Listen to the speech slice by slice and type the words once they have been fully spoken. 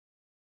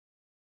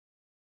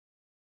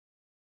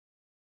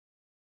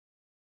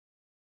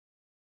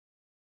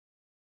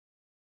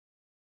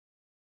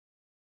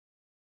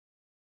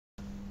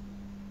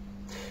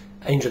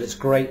Angel, it's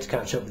great to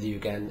catch up with you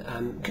again.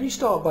 Can you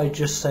start by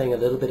just saying a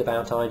little bit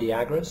about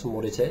IDAgras and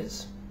what it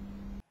is?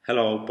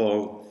 Hello,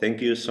 Paul.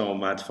 Thank you so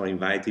much for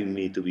inviting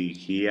me to be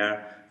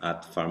here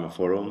at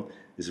pharmaphorum.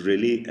 It's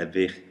really a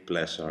big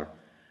pleasure.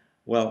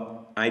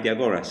 Well,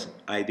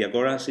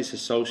 IDAgoras is a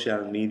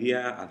social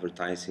media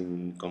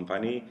advertising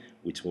company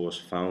which was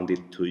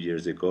founded 2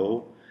 years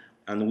ago,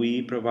 and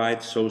we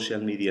provide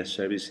social media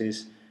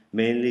services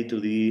mainly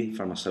to the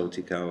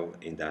pharmaceutical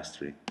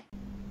industry.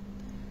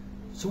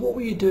 So what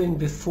were you doing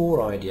before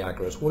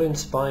IDAgras? What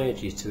inspired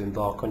you to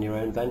embark on your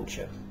own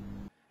venture?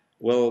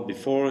 Well,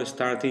 before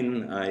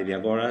starting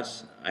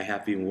Ideagoras, I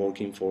have been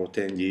working for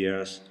 10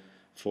 years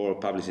for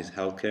Publicis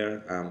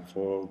Healthcare and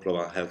for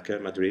Global Healthcare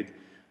Madrid.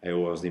 I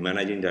was the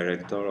managing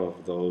director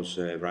of those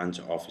branch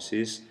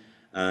offices,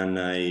 and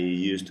I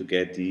used to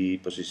get the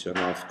position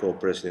of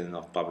co-president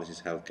of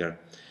Publicis Healthcare.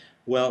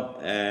 Well,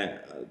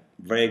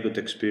 very good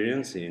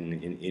experience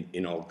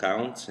in all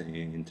counts,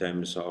 in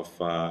terms of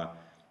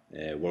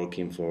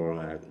working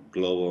for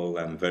global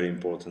and very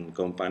important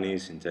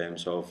companies, in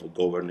terms of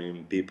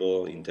governing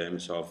people, in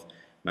terms of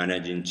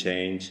managing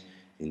change,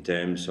 in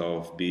terms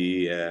of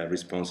being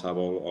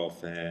responsible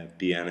of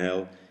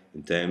P&L,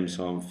 in terms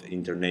of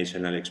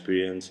international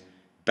experience.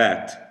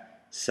 But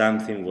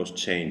something was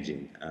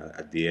changing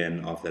at the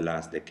end of the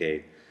last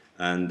decade,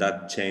 and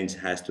that change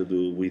has to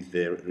do with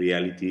the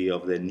reality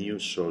of the new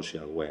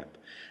social web,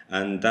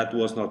 and that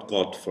was not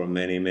got for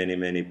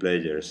many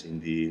players in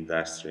the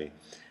industry.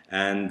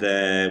 And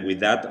with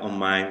that on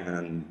mind,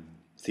 and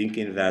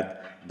thinking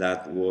that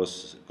that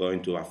was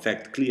going to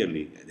affect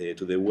clearly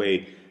to the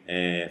way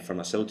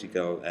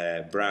pharmaceutical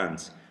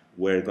brands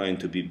were going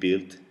to be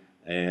built,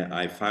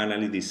 I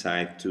finally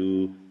decided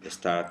to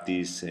start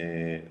this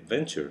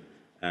venture.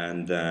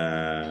 And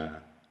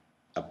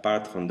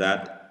apart from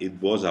that,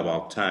 it was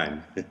about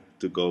time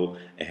to go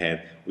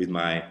ahead with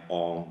my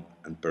own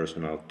and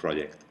personal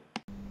project.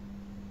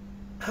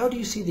 How do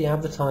you see the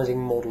advertising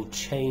model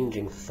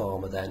changing for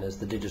pharma then as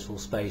the digital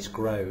space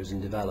grows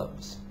and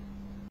develops?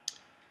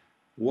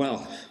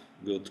 Well,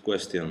 good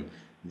question.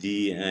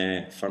 The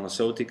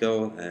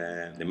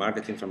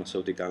marketing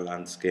pharmaceutical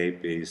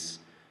landscape is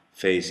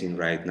facing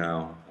right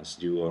now, as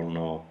you all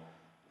know,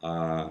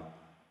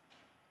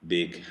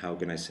 big, how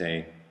can I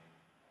say,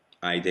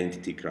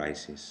 identity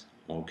crisis.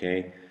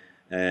 Okay,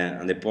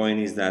 and the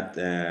point is that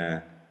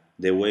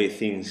the way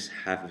things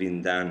have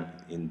been done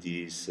in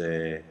this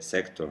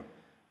sector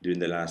during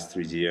the last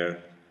 3 years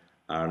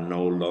are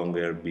no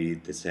longer be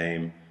the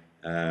same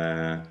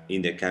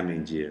in the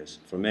coming years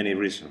for many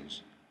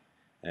reasons.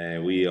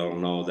 We all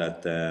know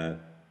that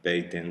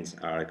patents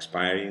are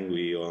expiring.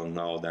 We all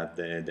know that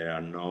there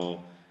are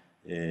no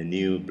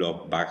new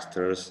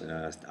blockbusters,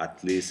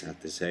 at least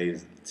at the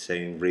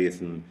same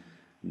rhythm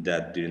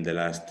that during the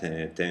last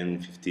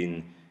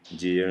 10-15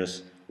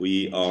 years.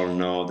 We all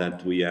know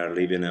that we are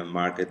living in a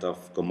market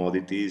of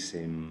commodities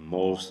in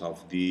most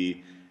of the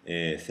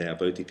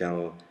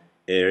therapeutical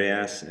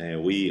areas.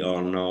 We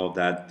all know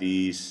that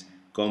these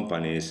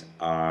companies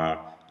are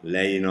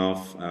laying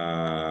off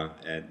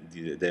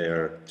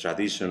their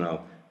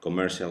traditional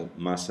commercial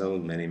muscle.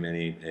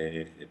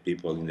 Many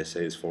people in the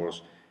sales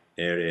force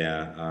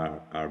area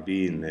are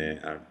being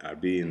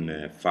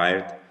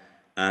fired,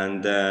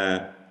 and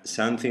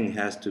something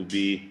has to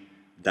be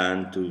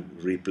done to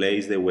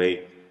replace the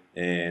way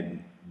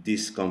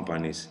these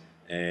companies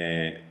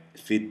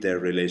fit their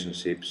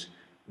relationships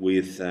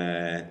with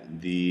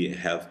the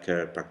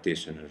healthcare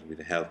practitioners, with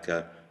the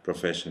healthcare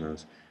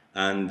professionals.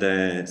 And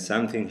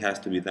something has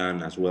to be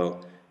done as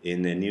well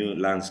in a new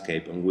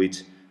landscape in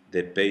which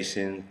the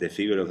patient, the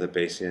figure of the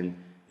patient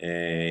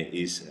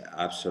is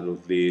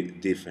absolutely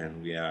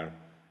different. We are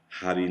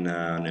having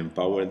an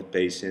empowered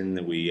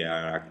patient, we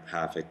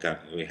have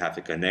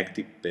a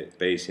connected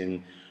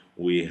patient,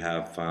 we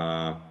have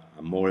a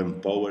more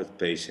empowered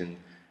patient,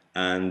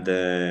 and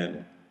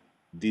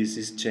this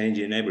is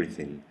changing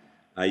everything.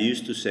 I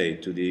used to say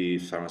to the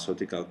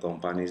pharmaceutical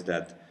companies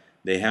that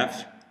they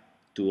have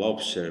to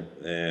observe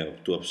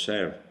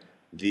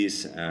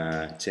this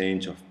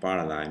change of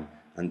paradigm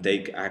and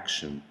take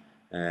action.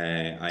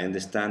 I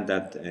understand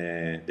that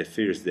the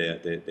fears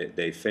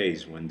they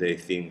face when they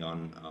think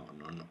on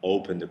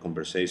open the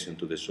conversation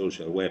to the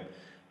social web,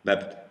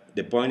 but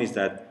the point is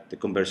that the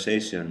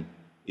conversation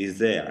is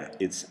there,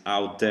 it's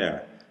out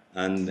there,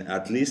 and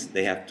at least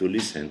they have to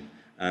listen,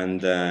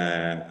 and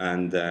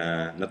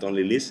not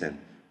only listen,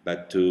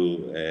 but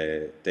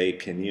to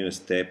take a new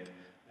step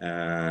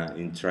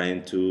in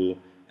trying to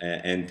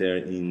enter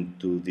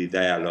into the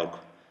dialogue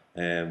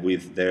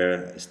with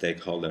their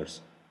stakeholders.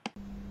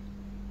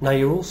 Now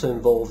you're also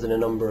involved in a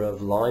number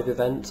of live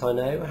events, I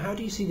know. How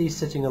do you see these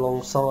sitting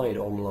alongside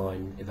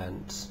online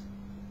events?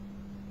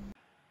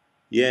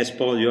 Yes,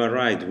 Paul, you are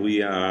right.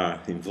 We are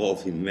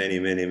involved in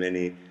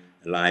many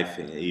live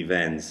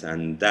events,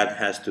 and that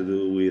has to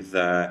do with,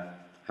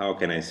 how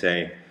can I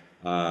say,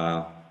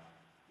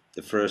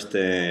 the first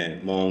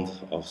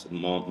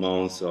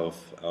months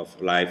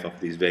of life of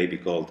this baby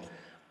called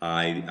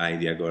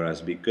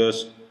Ideagoras,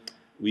 because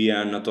we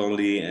are not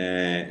only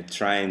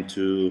trying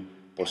to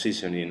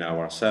positioning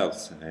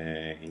ourselves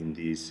in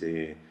this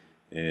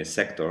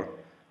sector,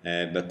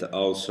 but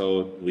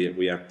also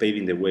we are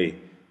paving the way.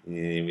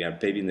 We are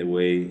paving the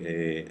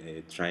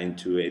way, trying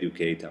to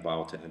educate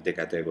about the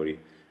category,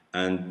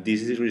 and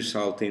this is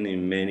resulting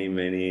in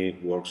many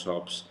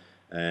workshops.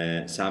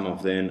 Some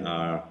of them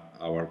are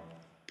our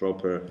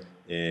proper,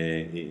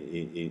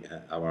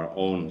 our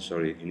own,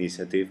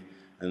 initiative,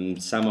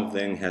 and some of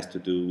them has to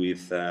do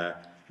with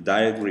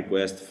direct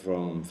requests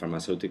from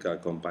pharmaceutical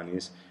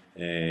companies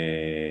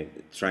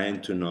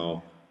trying to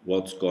know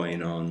what's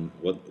going on,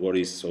 what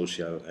is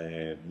social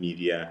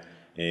media,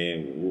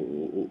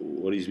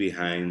 what is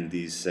behind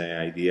this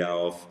idea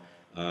of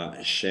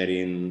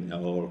sharing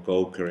or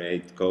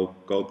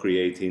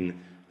co-creating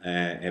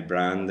a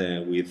brand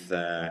with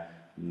the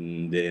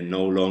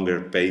no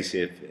longer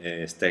passive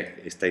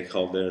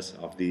stakeholders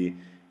of the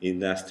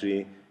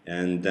industry.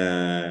 And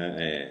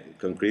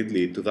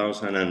concretely,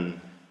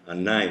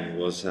 2009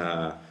 was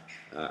a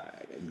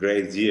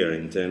great year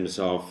in terms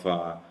of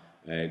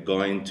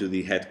going to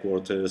the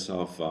headquarters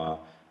of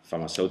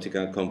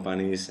pharmaceutical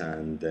companies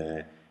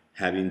and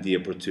having the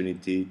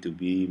opportunity to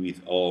be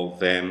with all of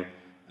them,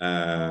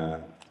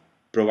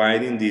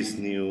 providing this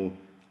new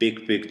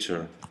big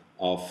picture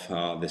of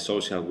the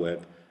social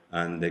web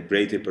and the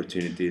great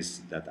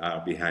opportunities that are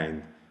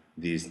behind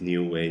this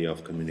new way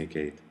of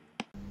communicate.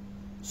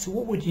 So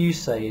what would you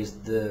say is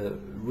the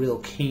real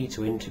key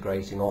to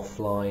integrating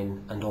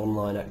offline and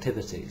online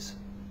activities?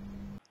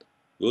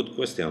 Good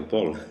question,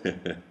 Paul.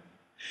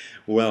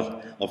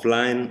 Well,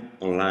 offline,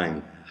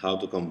 online, how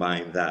to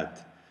combine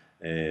that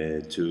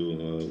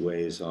two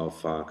ways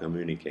of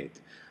communicate.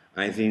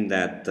 I think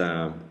that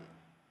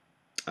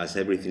as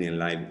everything in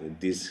life,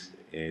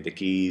 the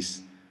key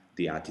is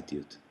the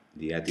attitude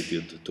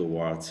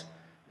towards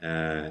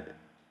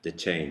the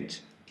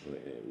change.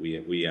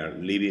 We are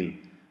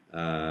living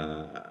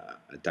a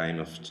time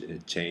of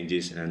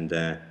changes, and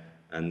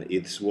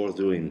it's worth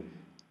doing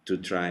to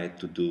try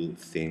to do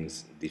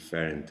things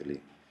differently.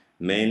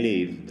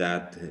 Mainly if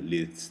that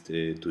leads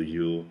to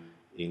you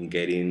in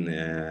getting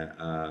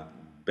a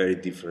very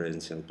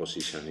differential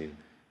positioning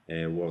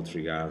with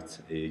regards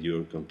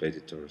your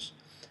competitors.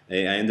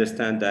 I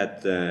understand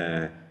that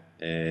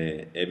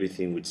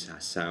everything which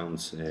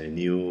sounds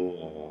new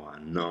or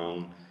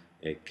unknown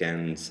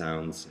can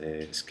sound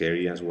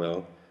scary as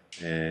well.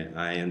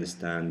 I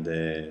understand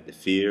the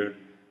fear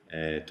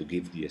to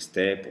give the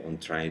step and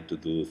try to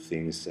do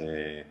things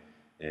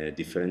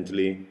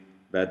differently,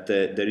 but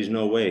there is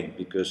no way,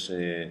 because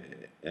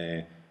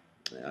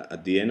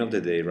at the end of the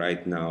day,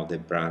 right now, the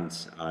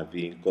brands are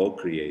being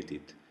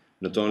co-created,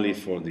 not only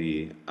for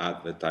the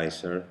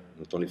advertiser,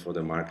 not only for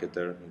the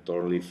marketer, not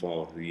only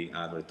for the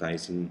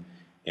advertising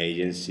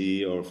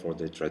agency or for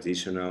the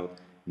traditional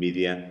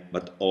media,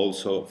 but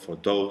also for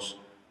those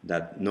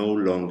that no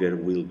longer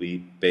will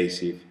be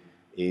passive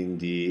in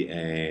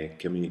the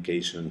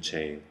communication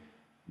chain.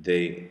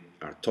 They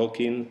are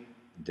talking,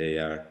 they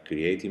are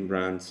creating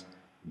brands,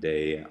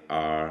 they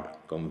are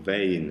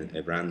conveying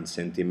a brand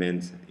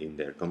sentiment in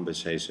their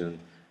conversation,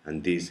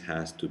 and this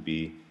has to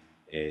be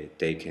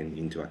taken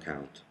into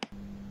account.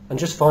 And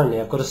just finally,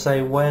 I've got to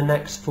say, where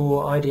next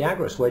for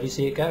IDAgoras? Where do you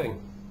see it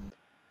going?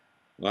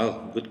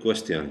 Well, good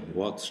question.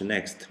 What's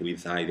next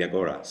with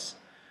Ideagoras?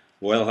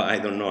 Well, I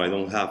don't know. I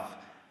don't have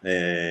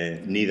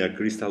neither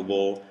crystal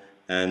ball,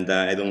 and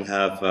I don't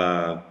have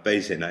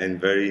patience. I'm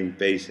very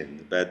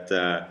impatient. But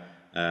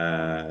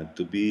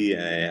to be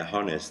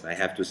honest, I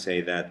have to say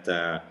that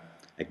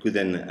I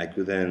couldn't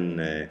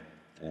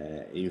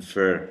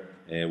infer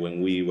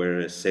when we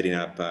were setting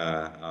up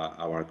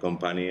our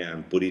company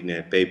and putting in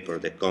a paper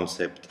the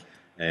concept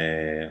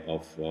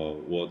of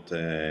what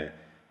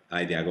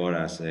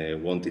Ideagoras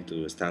wanted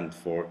to stand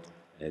for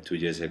 2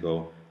 years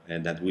ago,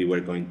 and that we were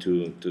going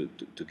to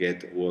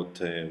get what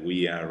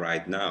we are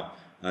right now.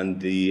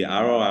 And the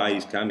ROI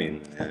is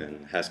coming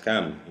and has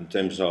come in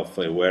terms of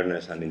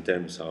awareness and in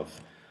terms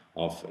of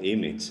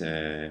image,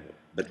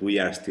 but we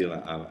are still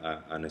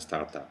a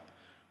startup.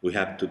 We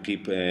have to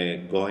keep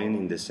going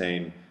in the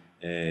same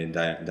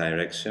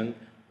direction.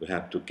 We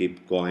have to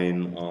keep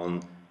going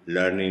on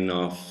learning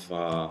of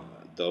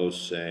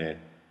those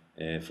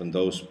from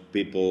those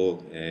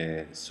people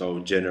so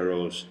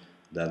generous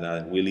that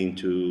are willing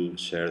to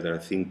share their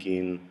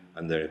thinking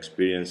and their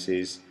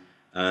experiences,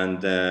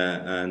 and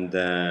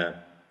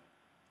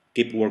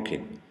keep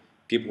working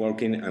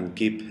and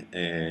keep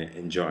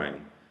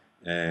enjoying.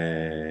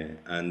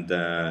 And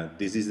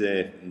this is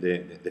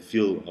the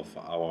fuel of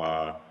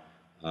our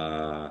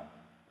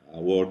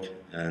work,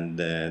 and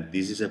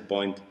this is a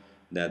point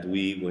that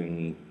we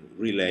when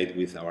relate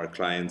with our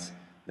clients,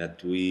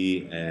 that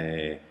we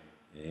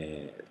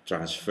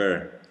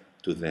transfer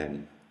to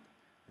them,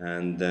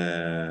 and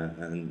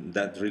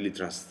that really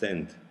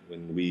transcend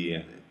when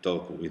we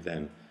talk with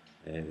them.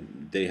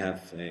 They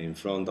have in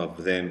front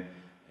of them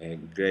a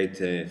great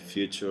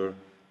future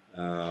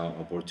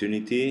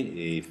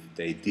opportunity if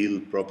they deal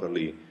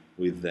properly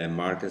with the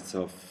markets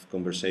of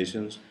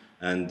conversations,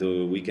 and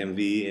we can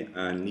be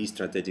a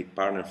strategic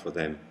partner for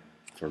them,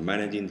 for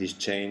managing this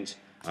change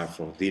and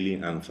for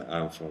dealing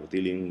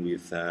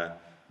with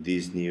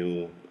this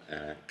new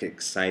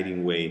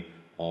exciting way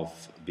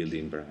of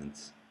building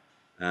brands.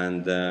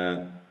 And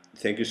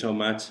thank you so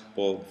much,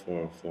 Paul,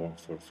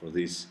 for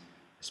this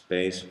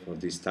space, for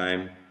this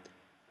time,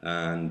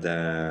 and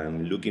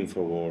looking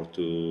forward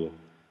to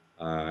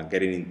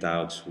getting in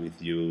touch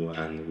with you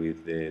and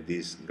with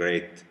this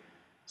great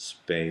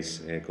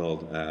space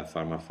called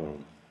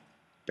pharmaphorum.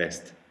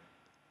 Best.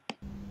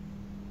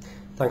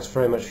 Thanks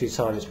very much for your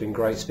time. It's been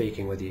great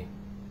speaking with you.